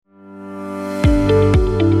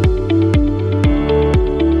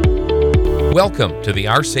Welcome to the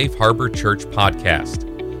Our Safe Harbor Church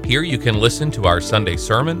podcast. Here you can listen to our Sunday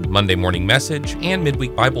sermon, Monday morning message, and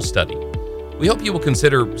midweek Bible study. We hope you will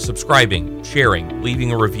consider subscribing, sharing,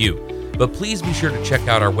 leaving a review, but please be sure to check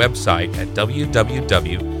out our website at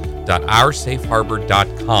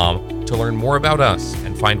www.oursafeharbor.com to learn more about us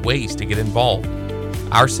and find ways to get involved.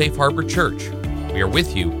 Our Safe Harbor Church, we are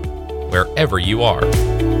with you wherever you are.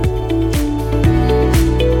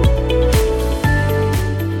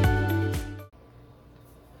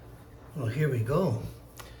 Well, here we go.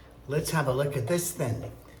 Let's have a look at this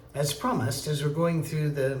then. As promised, as we're going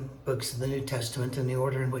through the books of the New Testament in the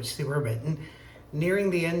order in which they were written,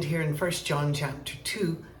 nearing the end here in 1 John chapter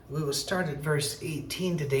 2, we will start at verse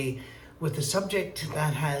 18 today with a subject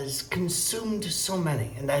that has consumed so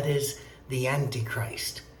many, and that is the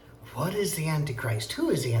Antichrist. What is the Antichrist?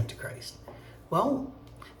 Who is the Antichrist? Well,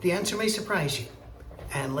 the answer may surprise you,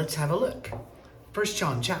 and let's have a look. 1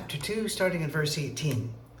 John chapter 2, starting at verse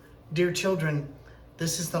 18. Dear children,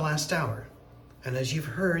 this is the last hour, and as you've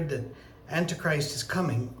heard that Antichrist is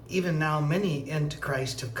coming, even now many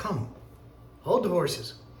Antichrists have come. Hold the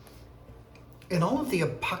horses. In all of the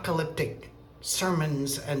apocalyptic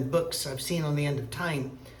sermons and books I've seen on the end of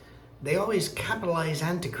time, they always capitalize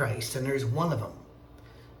Antichrist, and there's one of them.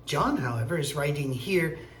 John, however, is writing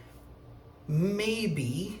here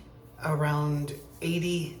maybe around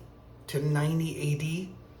 80 to 90 AD.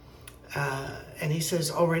 And he says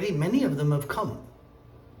already many of them have come.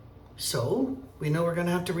 So we know we're going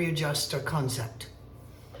to have to readjust our concept.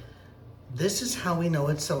 This is how we know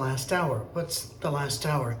it's the last hour. What's the last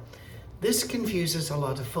hour? This confuses a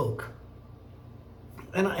lot of folk.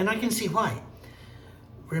 And I can see why.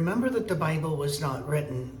 Remember that the Bible was not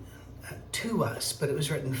written to us, but it was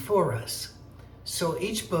written for us. So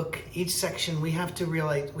each book, each section, we have to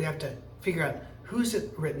realize, we have to figure out who's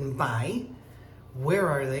it written by, where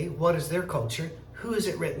are they, what is their culture, who is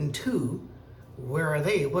it written to, where are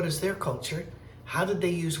they, what is their culture, how did they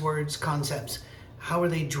use words, concepts, how are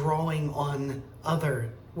they drawing on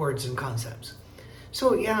other words and concepts.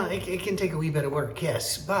 So yeah, it can take a wee bit of work,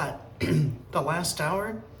 yes, but the last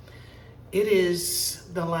hour, it is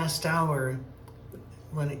the last hour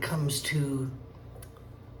when it comes to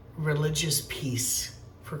religious peace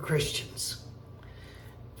for Christians.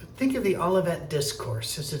 Think of the Olivet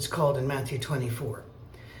Discourse, as it's called in Matthew 24.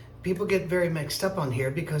 People get very mixed up on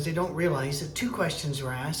here because they don't realize that two questions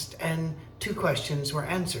were asked and two questions were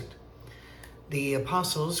answered. The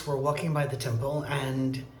apostles were walking by the temple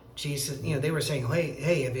and Jesus, they were saying,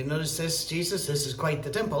 hey, have you noticed this, Jesus? This is quite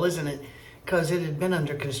the temple, isn't it? Because it had been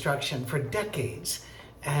under construction for decades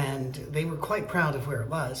and they were quite proud of where it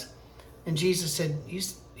was. And Jesus said, you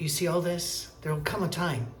see all this? There will come a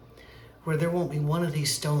time where there won't be one of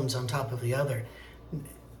these stones on top of the other.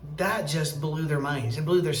 That just blew their minds. It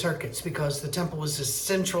blew their circuits because the temple was the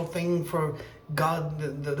central thing for God,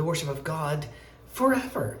 the worship of God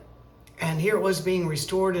forever. And here it was being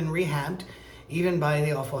restored and rehabbed, even by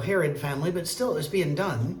the awful Herod family, but still it was being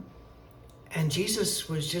done. And Jesus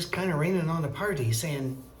was just kind of raining on the party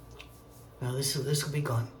saying, no, this will be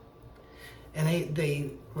gone. And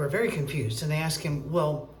they were very confused and they asked him,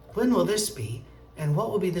 well, when will this be? And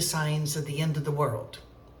what will be the signs of the end of the world?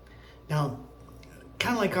 Now,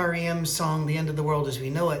 kind of like REM's song, The End of the World as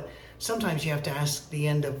We Know It, sometimes you have to ask the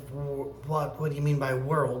end of what do you mean by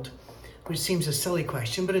world? Which seems a silly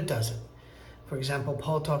question, but it doesn't. For example,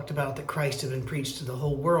 Paul talked about that Christ had been preached to the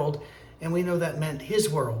whole world, and we know that meant his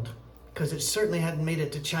world, because it certainly hadn't made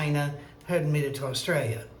it to China, hadn't made it to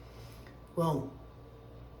Australia. Well,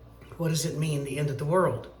 what does it mean, the end of the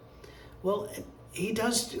world? Well,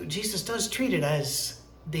 Jesus does treat it as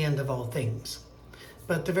the end of all things.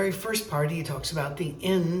 But the very first part, he talks about the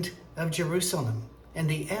end of Jerusalem and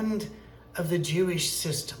the end of the Jewish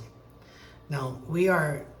system. Now, we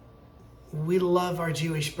love our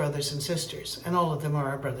Jewish brothers and sisters, and all of them are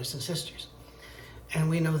our brothers and sisters. And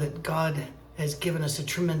we know that God has given us a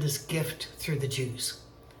tremendous gift through the Jews.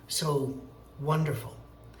 So wonderful.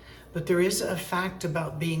 But there is a fact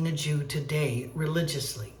about being a Jew today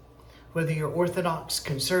religiously. Whether you're Orthodox,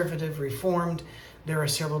 Conservative, Reformed, there are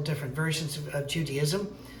several different versions of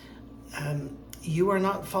Judaism. You are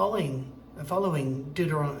not following the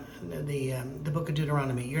book of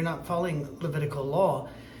Deuteronomy. You're not following Levitical law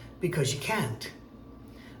because you can't.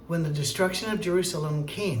 When the destruction of Jerusalem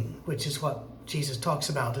came, which is what Jesus talks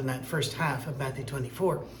about in that first half of Matthew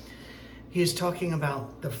 24, he is talking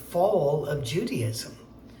about the fall of Judaism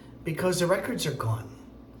because the records are gone.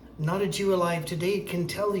 Not a Jew alive today can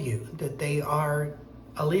tell you that they are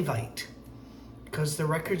a Levite because the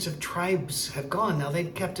records of tribes have gone. Now,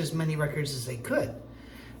 they've kept as many records as they could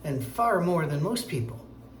and far more than most people.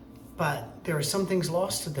 but there are some things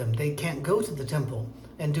lost to them. They can't go to the temple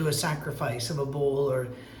and do a sacrifice of a bull or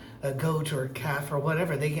a goat or a calf or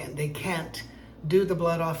whatever. They can't do the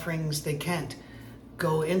blood offerings. They can't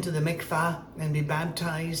go into the mikvah and be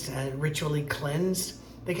baptized and ritually cleansed.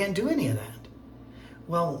 They can't do any of that.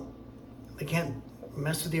 Well, they can't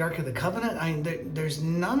mess with the Ark of the Covenant. There's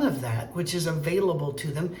none of that which is available to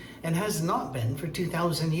them and has not been for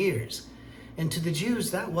 2,000 years. And to the Jews,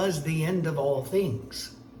 that was the end of all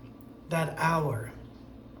things. That hour.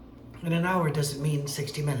 And an hour doesn't mean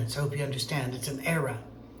 60 minutes. I hope you understand. It's an era.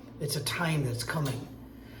 It's a time that's coming.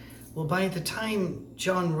 Well, by the time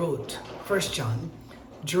John wrote 1 John,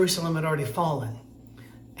 Jerusalem had already fallen.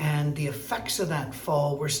 And the effects of that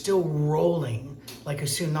fall were still rolling like a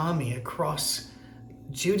tsunami across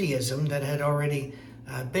Judaism that had already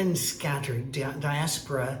been scattered.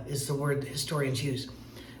 Diaspora is the word historians use.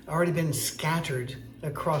 Already been scattered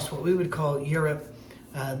across what we would call Europe,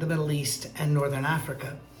 the Middle East, and Northern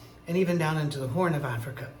Africa, and even down into the Horn of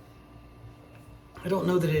Africa. I don't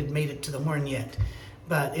know that it had made it to the Horn yet,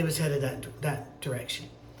 but it was headed that direction.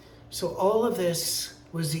 So all of this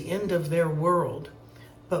was the end of their world,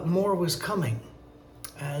 but more was coming.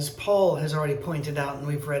 As Paul has already pointed out, and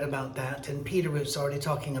we've read about that, and Peter was already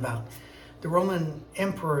talking about, the Roman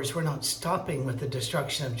emperors were not stopping with the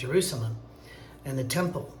destruction of Jerusalem and the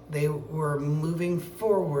temple. They were moving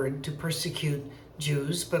forward to persecute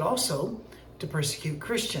Jews, but also to persecute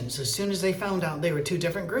Christians. As soon as they found out they were two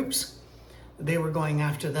different groups, they were going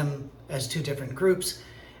after them as two different groups.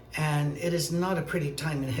 And it is not a pretty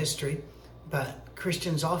time in history, but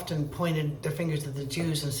Christians often pointed their fingers at the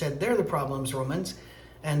Jews and said, they're the problems, Romans,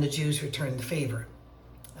 and the Jews returned the favor.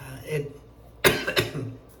 It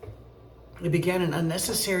began an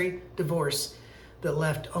unnecessary divorce that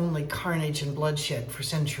left only carnage and bloodshed for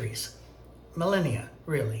centuries, millennia,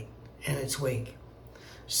 really, in its wake.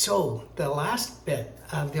 So the last bit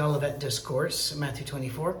of the Olivet Discourse, Matthew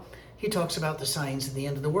 24, he talks about the signs of the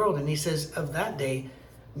end of the world, and he says, of that day,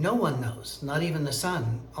 no one knows, not even the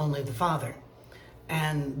Son, only the Father.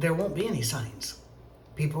 And there won't be any signs.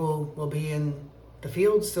 People will be in the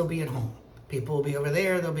fields, they'll be at home. People will be over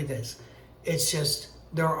there, they'll be this. It's just,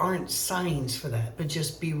 there aren't signs for that, but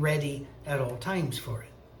just be ready at all times for it.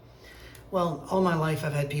 Well, all my life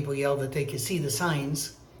I've had people yell that they could see the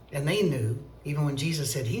signs, and they knew, even when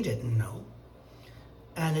Jesus said he didn't know.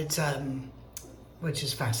 And it's, which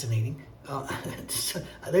is fascinating.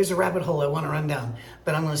 There's a rabbit hole I want to run down,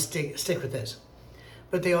 but I'm going to stick with this.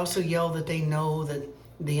 But they also yell that they know that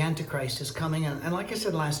the Antichrist is coming. And like I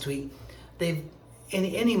said last week,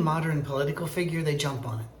 any modern political figure, they jump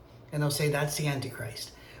on it. And they'll say that's the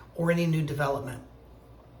Antichrist. Or any new development.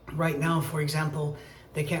 Right now, for example,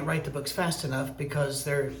 they can't write the books fast enough because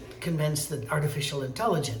they're convinced that artificial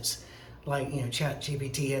intelligence, like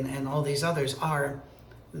ChatGPT and all these others, are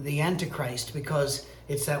the Antichrist, because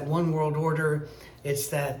it's that one world order. It's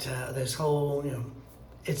that this whole,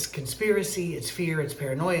 it's conspiracy, it's fear, it's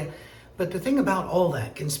paranoia. But the thing about all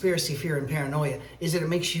that, conspiracy, fear, and paranoia, is that it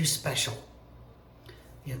makes you special.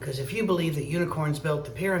 Because if you believe that unicorns built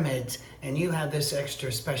the pyramids and you have this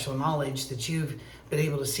extra special knowledge that you've been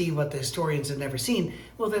able to see what the historians have never seen,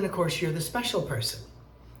 well then of course you're the special person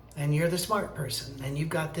and you're the smart person and you've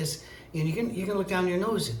got this, you can look down your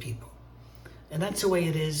nose at people. And that's the way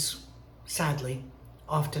it is, sadly,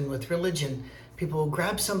 often with religion. People will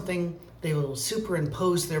grab something, they will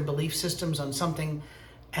superimpose their belief systems on something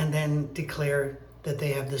and then declare that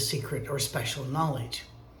they have the secret or special knowledge.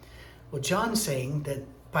 Well, John's saying that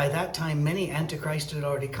by that time, many antichrists had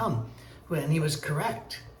already come, and he was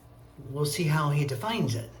correct. We'll see how he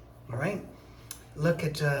defines it, all right? Look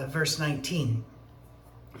at verse 19.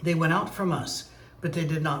 They went out from us, but they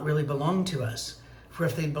did not really belong to us. For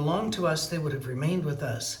if they belonged to us, they would have remained with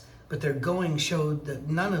us. But their going showed that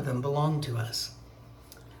none of them belonged to us.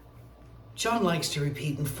 John likes to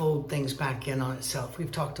repeat and fold things back in on itself.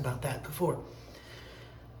 We've talked about that before.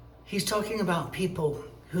 He's talking about people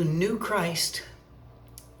who knew Christ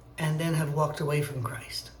and then had walked away from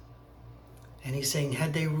Christ. And he's saying,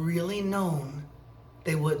 had they really known,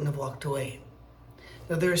 they wouldn't have walked away.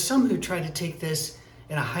 Now, there are some who try to take this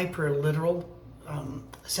in a hyper-literal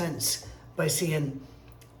sense by saying,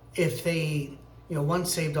 if they,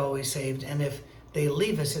 once saved, always saved, and if they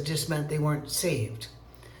leave us, it just meant they weren't saved.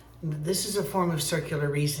 This is a form of circular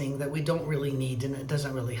reasoning that we don't really need, and it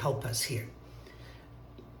doesn't really help us here.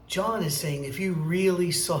 John is saying if you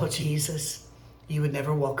really saw Jesus, you would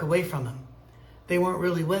never walk away from him. They weren't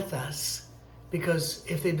really with us, because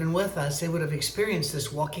if they'd been with us, they would have experienced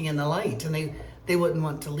this walking in the light, and they wouldn't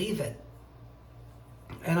want to leave it.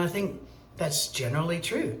 And I think that's generally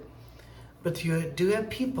true. But you do have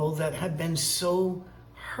people that have been so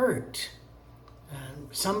hurt,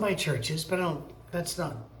 some by churches, but that's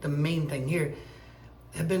not the main thing here,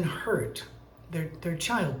 have been hurt. Their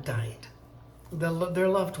child died. Their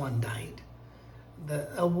loved one died.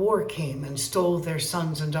 A war came and stole their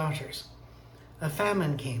sons and daughters. A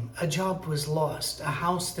famine came. A job was lost. A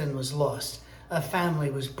house then was lost. A family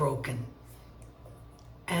was broken.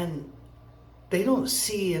 And they don't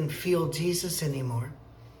see and feel Jesus anymore.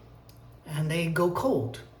 And they go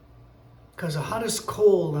cold. Because the hottest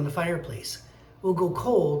coal in the fireplace will go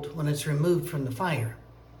cold when it's removed from the fire.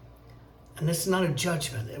 And this is not a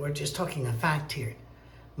judgment. We're just talking a fact here.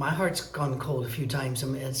 My heart's gone cold a few times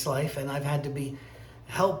in its life, and I've had to be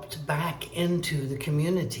helped back into the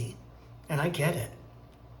community. And I get it.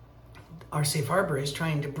 Our Safe Harbor is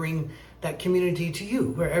trying to bring that community to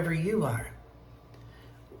you, wherever you are.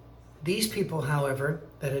 These people, however,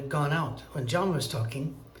 that had gone out, when John was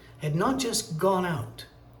talking, had not just gone out,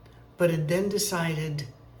 but had then decided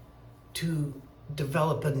to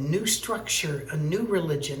develop a new structure, a new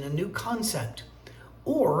religion, a new concept,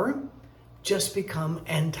 or just become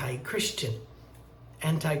anti-Christian,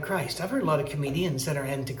 anti-Christ. I've heard a lot of comedians that are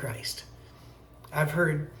anti-Christ. I've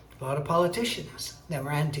heard a lot of politicians that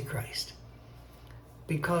were anti-Christ,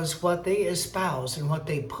 because what they espoused and what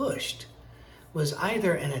they pushed was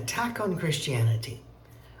either an attack on Christianity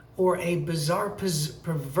or a bizarre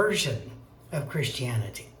perversion of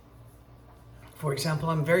Christianity. For example,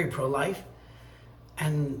 I'm very pro-life,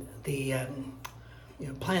 and the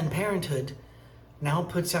Planned Parenthood now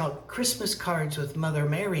puts out Christmas cards with Mother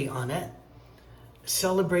Mary on it,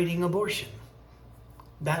 celebrating abortion.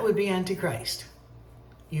 That would be Antichrist.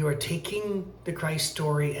 You are taking the Christ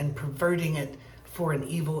story and perverting it for an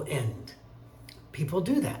evil end. People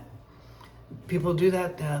do that. People do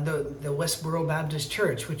that. The Westboro Baptist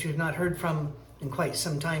Church, which we've not heard from in quite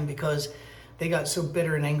some time because they got so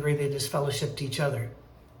bitter and angry they just fellowshipped each other.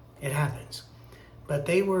 It happens. But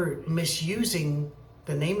they were misusing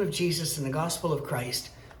the name of Jesus and the gospel of Christ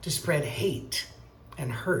to spread hate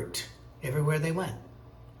and hurt everywhere they went.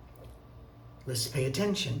 Let's pay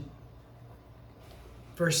attention.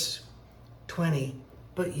 Verse 20,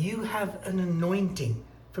 but you have an anointing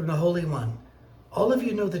from the Holy One. All of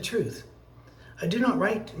you know the truth. I do not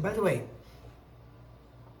write, by the way,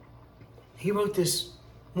 he wrote this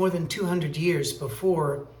more than 200 years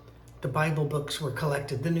before the Bible books were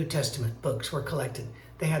collected, the New Testament books were collected.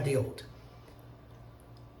 They had the Old.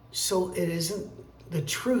 So it isn't, the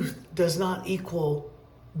truth does not equal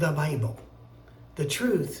the Bible. The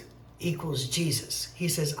truth equals Jesus. He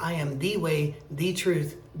says, I am the way, the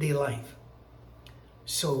truth, the life.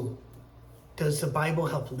 So does the Bible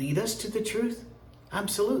help lead us to the truth?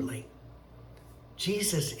 Absolutely.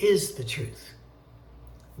 Jesus is the truth.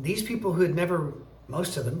 These people who had never,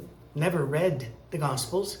 most of them, never read the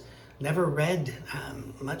Gospels, never read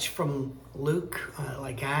much from Luke,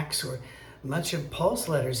 like Acts, or much of Paul's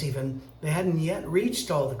letters even, they hadn't yet reached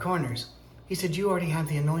all the corners. He said, you already have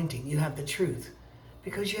the anointing, you have the truth,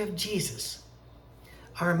 because you have Jesus.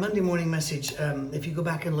 Our Monday morning message, if you go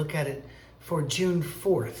back and look at it, for June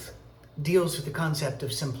 4th, deals with the concept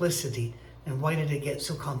of simplicity and why did it get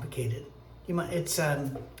so complicated. I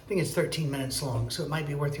think it's 13 minutes long, so it might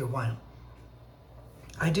be worth your while.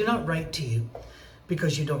 I do not write to you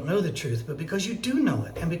because you don't know the truth, but because you do know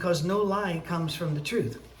it, and because no lie comes from the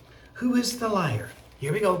truth. Who is the liar?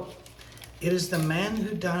 Here we go. It is the man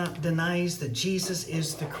who denies that Jesus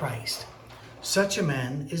is the Christ. Such a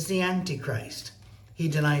man is the Antichrist. He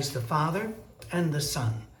denies the Father and the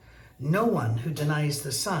Son. No one who denies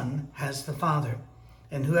the Son has the Father,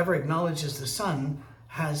 and whoever acknowledges the Son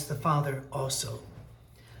has the Father also.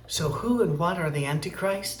 So who and what are the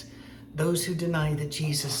Antichrist? Those who deny that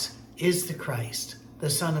Jesus is the Christ, the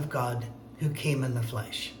Son of God, who came in the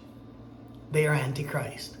flesh. They are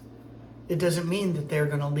Antichrist. It doesn't mean that they're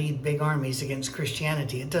going to lead big armies against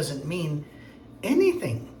Christianity. It doesn't mean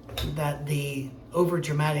anything that the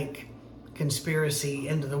overdramatic conspiracy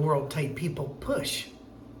into the world type people push.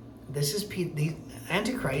 The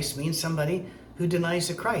Antichrist means somebody who denies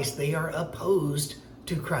the Christ. They are opposed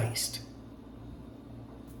to Christ.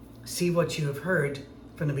 See, what you have heard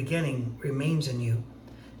from the beginning remains in you.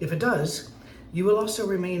 If it does, you will also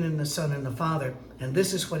remain in the Son and the Father, and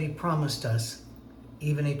this is what he promised us,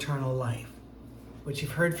 even eternal life, which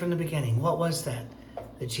you've heard from the beginning. What was that?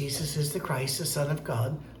 That Jesus is the Christ, the Son of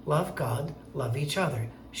God, love each other,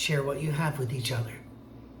 share what you have with each other.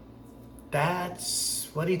 That's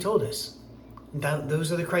what he told us.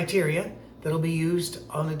 Those are the criteria that'll be used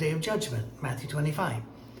on the day of judgment, Matthew 25.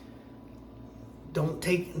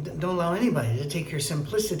 Don't allow anybody to take your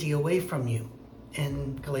simplicity away from you.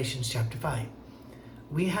 in Galatians chapter 5.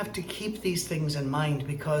 We have to keep these things in mind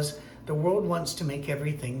because the world wants to make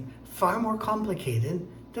everything far more complicated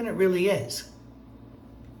than it really is.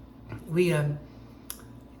 We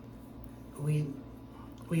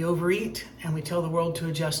overeat and we tell the world to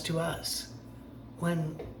adjust to us,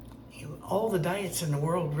 when all the diets in the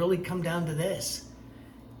world really come down to this: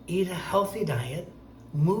 eat a healthy diet,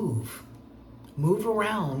 move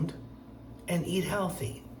around, and eat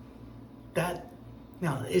healthy.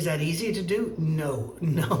 Now, is that easy to do? No,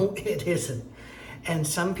 it isn't. And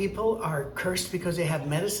some people are cursed because they have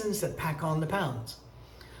medicines that pack on the pounds,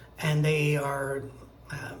 and they are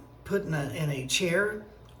put in a chair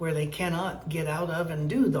where they cannot get out of and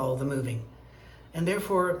do all the moving. And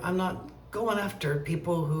therefore, I'm not going after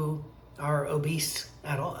people who are obese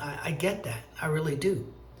at all. I get that, I really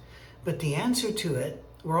do. But the answer to it,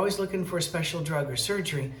 we're always looking for a special drug or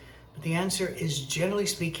surgery, but the answer is, generally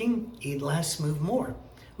speaking, eat less, move more.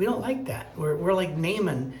 We don't like that. We're like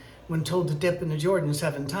Naaman when told to dip in the Jordan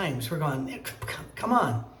 7 times. We're going, come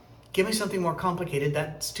on, give me something more complicated.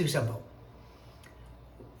 That's too simple.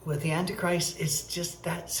 With the Antichrist, it's just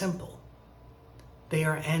that simple. They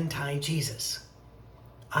are anti-Jesus,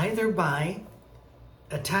 either by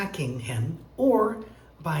attacking him or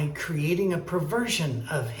by creating a perversion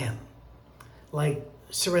of him, like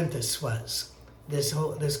Cerinthus was. This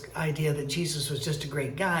idea that Jesus was just a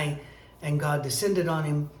great guy and God descended on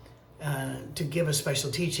him to give a special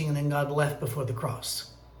teaching, and then God left before the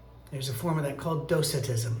cross. There's a form of that called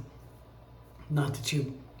Docetism. Not that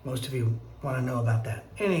most of you want to know about that.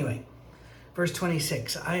 Anyway, verse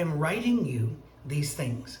 26, I am writing you these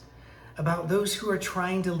things about those who are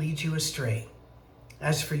trying to lead you astray.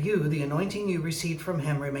 As for you, the anointing you received from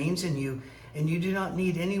him remains in you, and you do not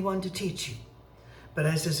need anyone to teach you. But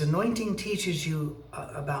as his anointing teaches you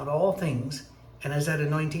about all things, and as that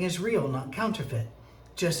anointing is real, not counterfeit,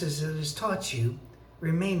 just as it has taught you,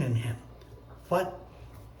 remain in him.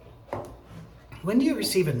 When do you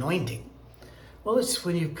receive anointing? Well, it's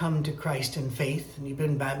when you've come to Christ in faith and you've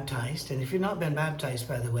been baptized. And if you've not been baptized,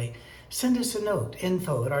 by the way, send us a note,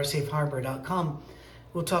 info@oursafeharbor.com.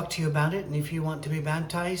 We'll talk to you about it. And if you want to be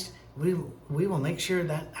baptized, we will make sure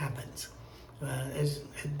that happens. As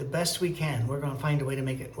the best we can, we're going to find a way to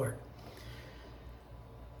make it work.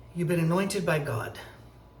 You've been anointed by God.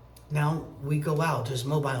 Now we go out as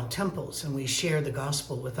mobile temples and we share the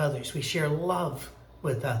gospel with others. We share love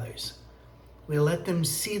with others. We let them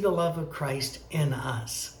see the love of Christ in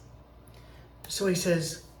us. So he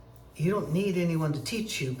says, you don't need anyone to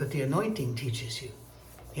teach you, but the anointing teaches you.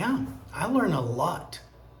 Yeah, I learn a lot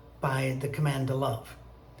by the command to love.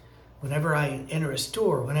 Whenever I enter a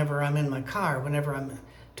store, whenever I'm in my car, whenever I'm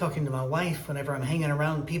talking to my wife, whenever I'm hanging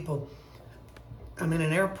around people, I'm in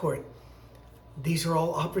an airport. These are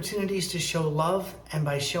all opportunities to show love, and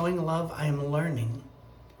by showing love, I am learning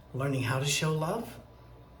how to show love,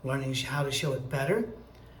 learning how to show it better,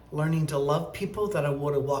 learning to love people that I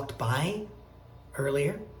would have walked by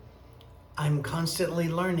earlier. I'm constantly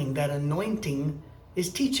learning. That anointing is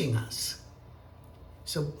teaching us.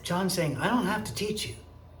 So John's saying, I don't have to teach you.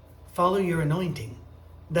 Follow your anointing.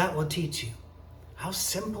 That will teach you. How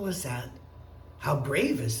simple is that? How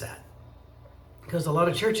brave is that? Because a lot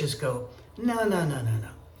of churches go, no.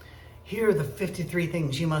 Here are the 53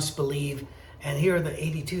 things you must believe, and here are the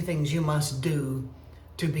 82 things you must do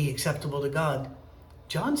to be acceptable to God.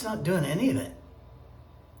 John's not doing any of it.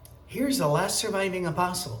 Here's the last surviving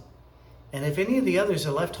apostle. And if any of the others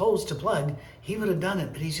are left holes to plug, he would have done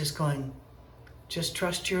it, but he's just going, just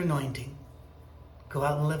trust your anointing. Go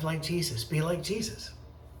out and live like Jesus. Be like Jesus.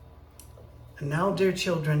 And now, dear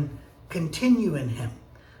children, continue in him,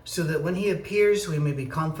 so that when he appears, we may be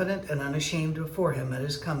confident and unashamed before him at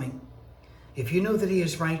his coming. If you know that he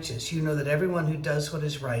is righteous, you know that everyone who does what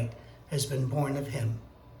is right has been born of him.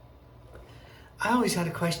 I always had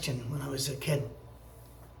a question when I was a kid,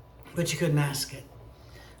 but you couldn't ask it.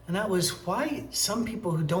 And that was why some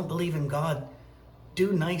people who don't believe in God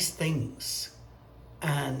do nice things.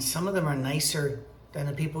 And some of them are nicer than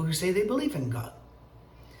the people who say they believe in God.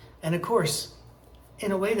 And of course,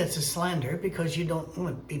 in a way that's a slander, because you don't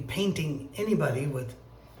want to be painting anybody with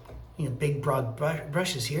big broad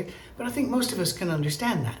brushes here. But I think most of us can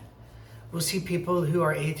understand that. We'll see people who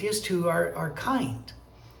are atheists who are kind.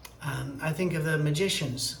 I think of the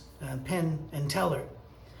magicians, Penn and Teller.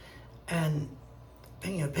 And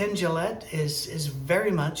Penn Jillette is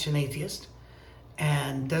very much an atheist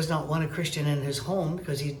and does not want a Christian in his home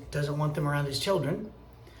because he doesn't want them around his children.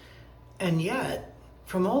 And yet,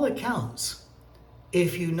 from all accounts,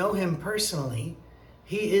 if you know him personally,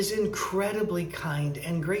 he is incredibly kind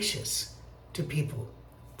and gracious to people,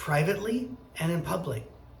 privately and in public.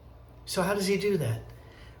 So how does he do that?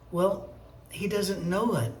 Well, he doesn't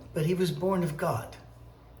know it, but he was born of God.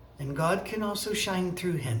 And God can also shine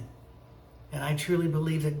through him. And I truly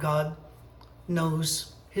believe that God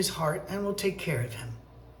knows his heart and will take care of him.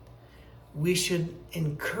 We should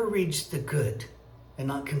encourage the good and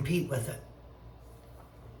not compete with it.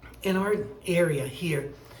 In our area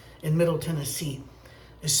here in Middle Tennessee,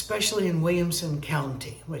 especially in Williamson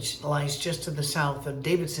County, which lies just to the south of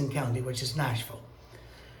Davidson County, which is Nashville,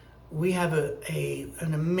 we have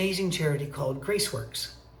an amazing charity called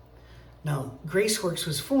GraceWorks. Now, GraceWorks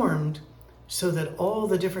was formed so that all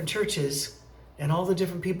the different churches and all the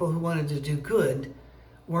different people who wanted to do good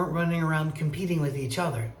weren't running around competing with each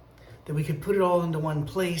other, that we could put it all into one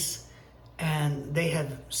place, and they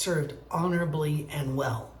have served honorably and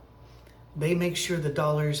well. They make sure the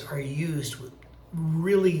dollars are used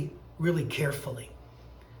really, really carefully.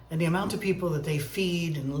 And the amount of people that they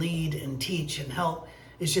feed and lead and teach and help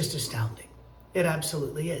is just astounding. It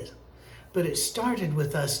absolutely is. But it started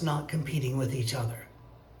with us not competing with each other.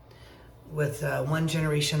 With One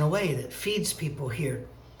Generation Away that feeds people here,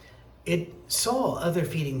 it saw other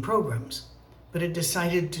feeding programs, but it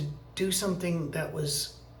decided to do something that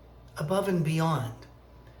was above and beyond.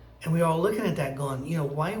 And we were all looking at that going,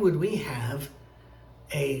 why would we have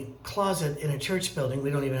a closet in a church building?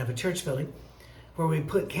 We don't even have a church building where we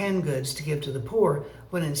put canned goods to give to the poor,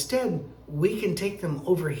 when instead we can take them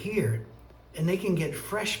over here and they can get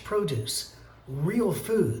fresh produce, real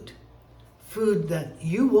food that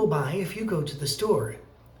you will buy if you go to the store,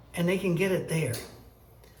 and they can get it there.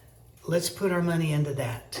 Let's put our money into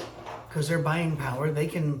that, because their buying power, they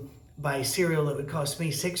can buy cereal that would cost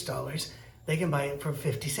me $6. They can buy it for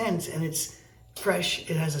 50 cents, and it's fresh.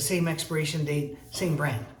 It has the same expiration date, same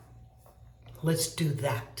brand. Let's do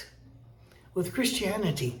that. With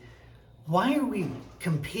Christianity, why are we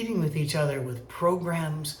competing with each other with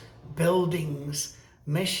programs, buildings,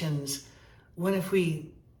 missions, when if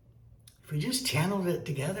we just channeled it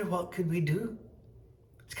together, what could we do?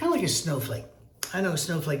 It's kind of like a snowflake. I know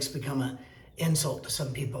snowflakes become an insult to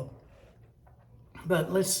some people,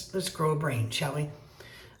 but let's grow a brain, shall we?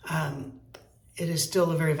 It is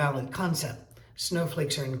still a very valid concept.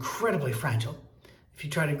 Snowflakes are incredibly fragile. If you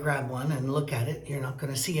try to grab one and look at it, you're not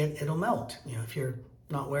going to see it. It'll melt. If you're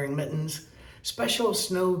not wearing mittens, special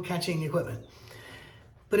snow catching equipment.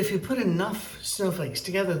 But if you put enough snowflakes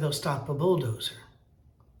together, they'll stop a bulldozer.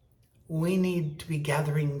 We need to be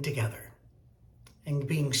gathering together and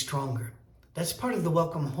being stronger. That's part of the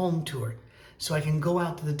Welcome Home tour. So I can go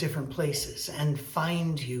out to the different places and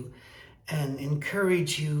find you and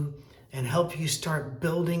encourage you and help you start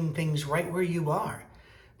building things right where you are,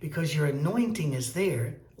 because your anointing is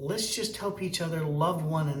there. Let's just help each other love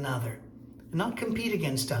one another and not compete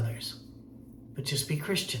against others, but just be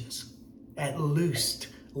Christians at loosed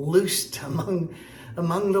among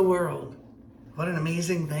the world. What an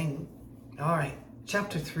amazing thing. All right,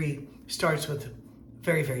 chapter 3 starts with a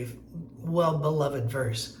very, very well-beloved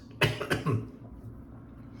verse.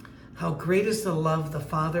 How great is the love the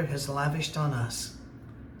Father has lavished on us,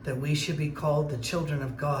 that we should be called the children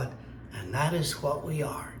of God, and that is what we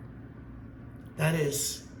are.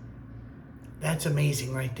 That's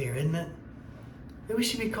amazing right there, isn't it? That we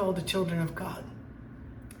should be called the children of God.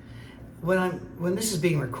 When this is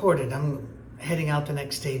being recorded, I'm heading out the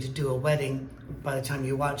next day to do a wedding. By the time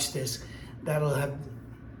you watch this, that'll have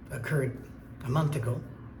occurred a month ago.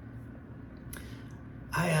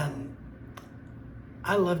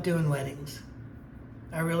 I love doing weddings.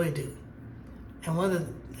 I really do.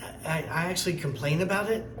 And I actually complain about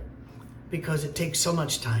it because it takes so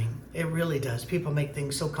much time. It really does. People make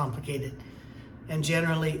things so complicated. And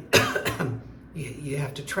generally, you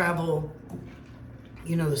have to travel,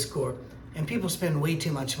 the score. And people spend way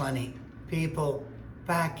too much money. People,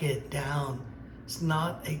 back it down. It's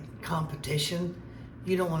not a competition.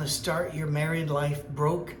 You don't want to start your married life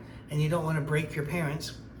broke, and you don't want to break your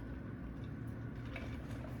parents.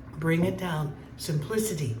 Bring it down.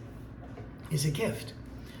 Simplicity is a gift.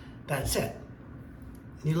 That's it.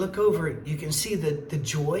 You look over it, you can see the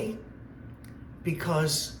joy,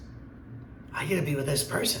 because I get to be with this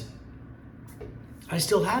person. I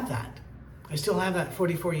still have that. I still have that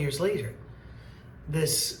 44 years later.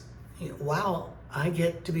 Wow, I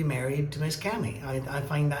get to be married to Miss Cammie. I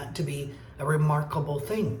find that to be a remarkable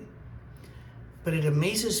thing. But it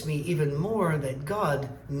amazes me even more that God,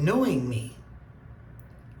 knowing me,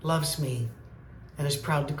 loves me and is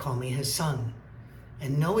proud to call me his son.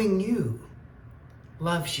 And knowing you,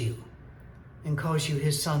 loves you and calls you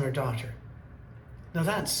his son or daughter. Now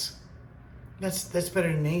that's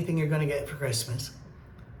better than anything you're going to get for Christmas.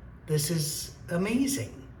 This is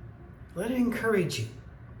amazing. Let it encourage you.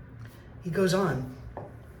 He goes on,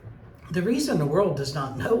 the reason the world does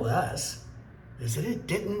not know us is that it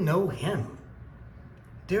didn't know him.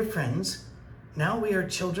 Dear friends, now we are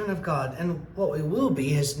children of God, and what we will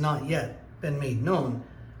be has not yet been made known.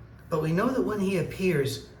 But we know that when he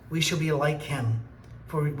appears, we shall be like him,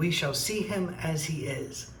 for we shall see him as he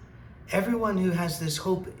is. Everyone who has this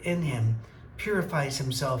hope in him purifies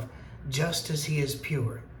himself just as he is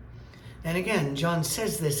pure. And again, John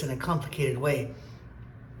says this in a complicated way,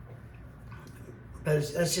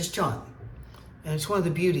 but that's just John. And it's one of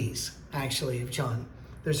the beauties, actually, of John.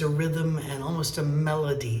 There's a rhythm and almost a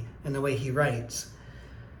melody in the way he writes.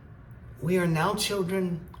 We are now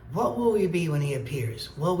children. What will we be when he appears?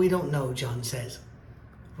 Well, we don't know, John says.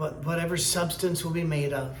 Whatever substance we'll be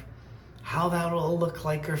made of, how that will look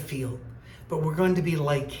like or feel. But we're going to be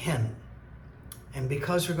like him. And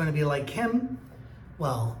because we're going to be like him,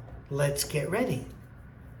 well, let's get ready.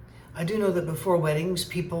 I do know that before weddings,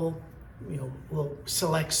 people will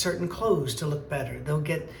select certain clothes to look better.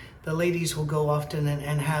 The ladies will go often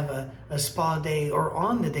and have a spa day, or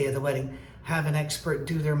on the day of the wedding, have an expert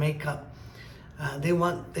do their makeup. They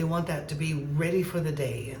want that to be ready for the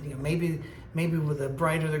day. And, maybe with the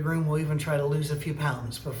bride or the groom will even try to lose a few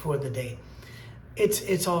pounds before the day.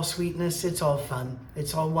 It's all sweetness, it's all fun,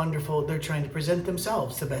 it's all wonderful. They're trying to present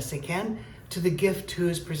themselves the best they can to the gift who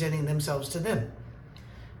is presenting themselves to them.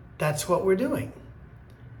 That's what we're doing.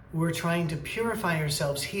 We're trying to purify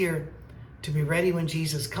ourselves here to be ready when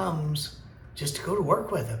Jesus comes, just to go to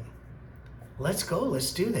work with him. Let's go,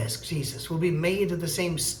 let's do this, Jesus. We'll be made of the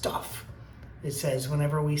same stuff, it says,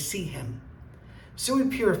 whenever we see him. So we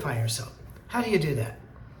purify ourselves. How do you do that?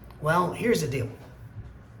 Well, here's the deal.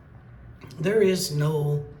 There is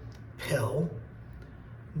no pill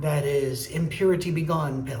that is impurity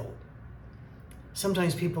begone pill.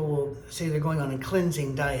 Sometimes people will say they're going on a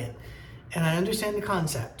cleansing diet, and I understand the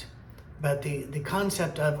concept, but the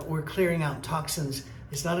concept of we're clearing out toxins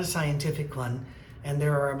is not a scientific one, and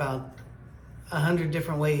there are about 100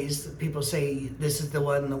 different ways that people say this is the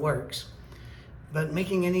one that works. But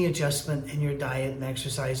making any adjustment in your diet and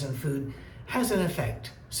exercise and food has an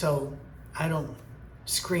effect. So I don't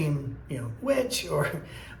scream, witch or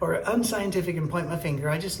unscientific and point my finger.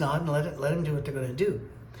 I just nod and let them do what they're going to do.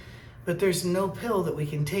 But there's no pill that we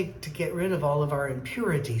can take to get rid of all of our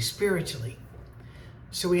impurity spiritually.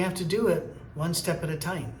 So we have to do it one step at a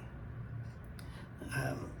time.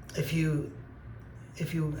 If you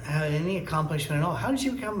have any accomplishment at all, how did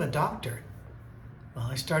you become a doctor? Well,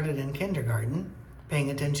 I started in kindergarten, paying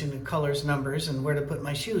attention to colors, numbers, and where to put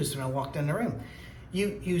my shoes when I walked in the room.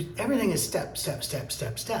 Everything is step, step, step,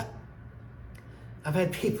 step, step. I've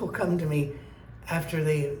had people come to me after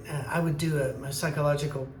I would do a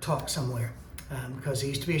psychological talk somewhere, because I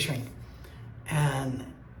used to be a shrink. And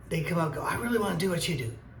they come up and go, I really want to do what you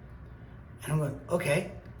do. And I'm going,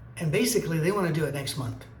 okay. And basically they want to do it next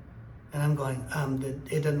month. And I'm going,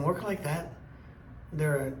 it doesn't work like that.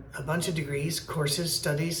 There are a bunch of degrees, courses,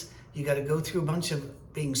 studies. You got to go through a bunch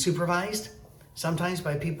of being supervised, sometimes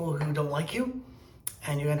by people who don't like you.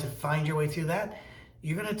 And you have to find your way through that.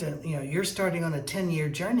 You're going to have to, you're starting on a 10-year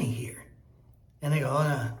journey here. And they go, oh,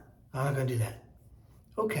 no, I'm not going to do that.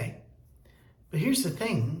 Okay. But here's the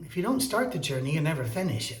thing. If you don't start the journey, you never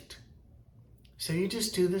finish it. So you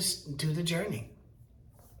just do the journey.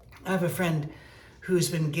 I have a friend who's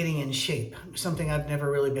been getting in shape, something I've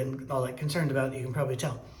never really been all that concerned about, you can probably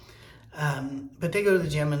tell. But they go to the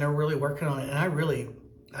gym and they're really working on it. And I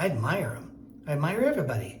admire them. I admire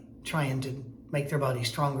everybody trying to make their body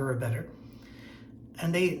stronger or better.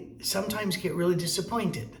 And they sometimes get really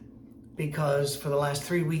disappointed because for the last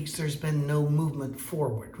 3 weeks, there's been no movement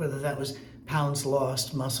forward, whether that was pounds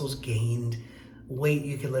lost, muscles gained, weight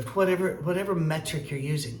you can lift, whatever metric you're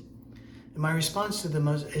using. And my response to them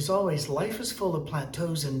is always, life is full of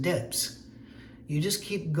plateaus and dips. You just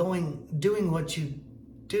keep going, doing what you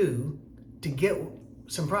do to get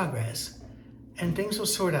some progress, and things will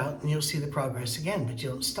sort out and you'll see the progress again, but you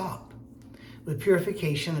don't stop. With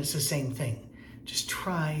purification, it's the same thing. Just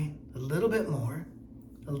try a little bit more.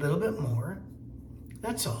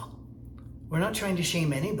 That's all. We're not trying to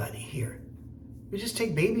shame anybody here. We just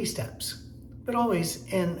take baby steps, but always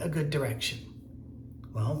in a good direction.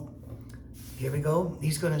 Well, here we go.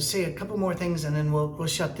 He's going to say a couple more things and then we'll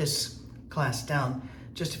shut this class down.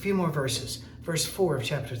 Just a few more verses. Verse 4 of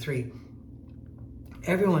chapter 3.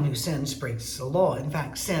 Everyone who sins breaks the law. In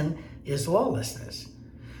fact, sin is lawlessness.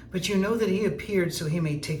 But you know that he appeared so he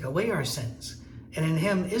may take away our sins, and in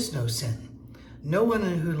him is no sin. No one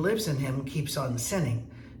who lives in him keeps on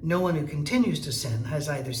sinning. No one who continues to sin has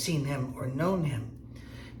either seen him or known him.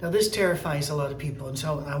 Now, this terrifies a lot of people, and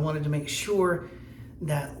so I wanted to make sure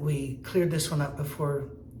that we cleared this one up before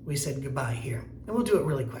we said goodbye here. And we'll do it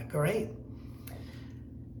really quick, all right?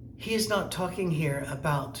 He is not talking here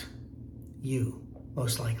about you,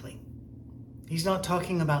 most likely. He's not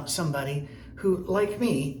talking about somebody who, like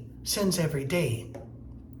me, sins every day.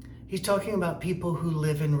 He's talking about people who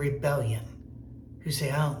live in rebellion, who say,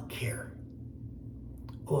 I don't care.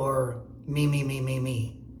 Or me, me, me, me,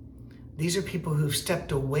 me. These are people who've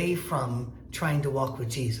stepped away from trying to walk with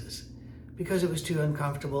Jesus because it was too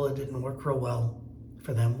uncomfortable, it didn't work real well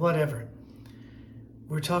for them, whatever.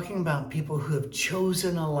 We're talking about people who have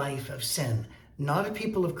chosen a life of sin, not a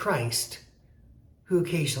people of Christ who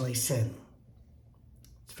occasionally sin.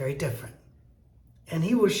 It's very different. And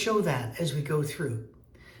he will show that as we go through.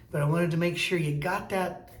 But I wanted to make sure you got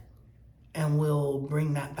that, and we'll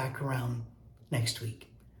bring that back around next week.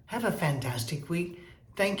 Have a fantastic week.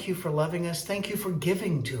 Thank you for loving us. Thank you for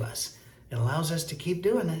giving to us. It allows us to keep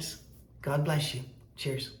doing this. God bless you.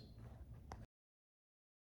 Cheers.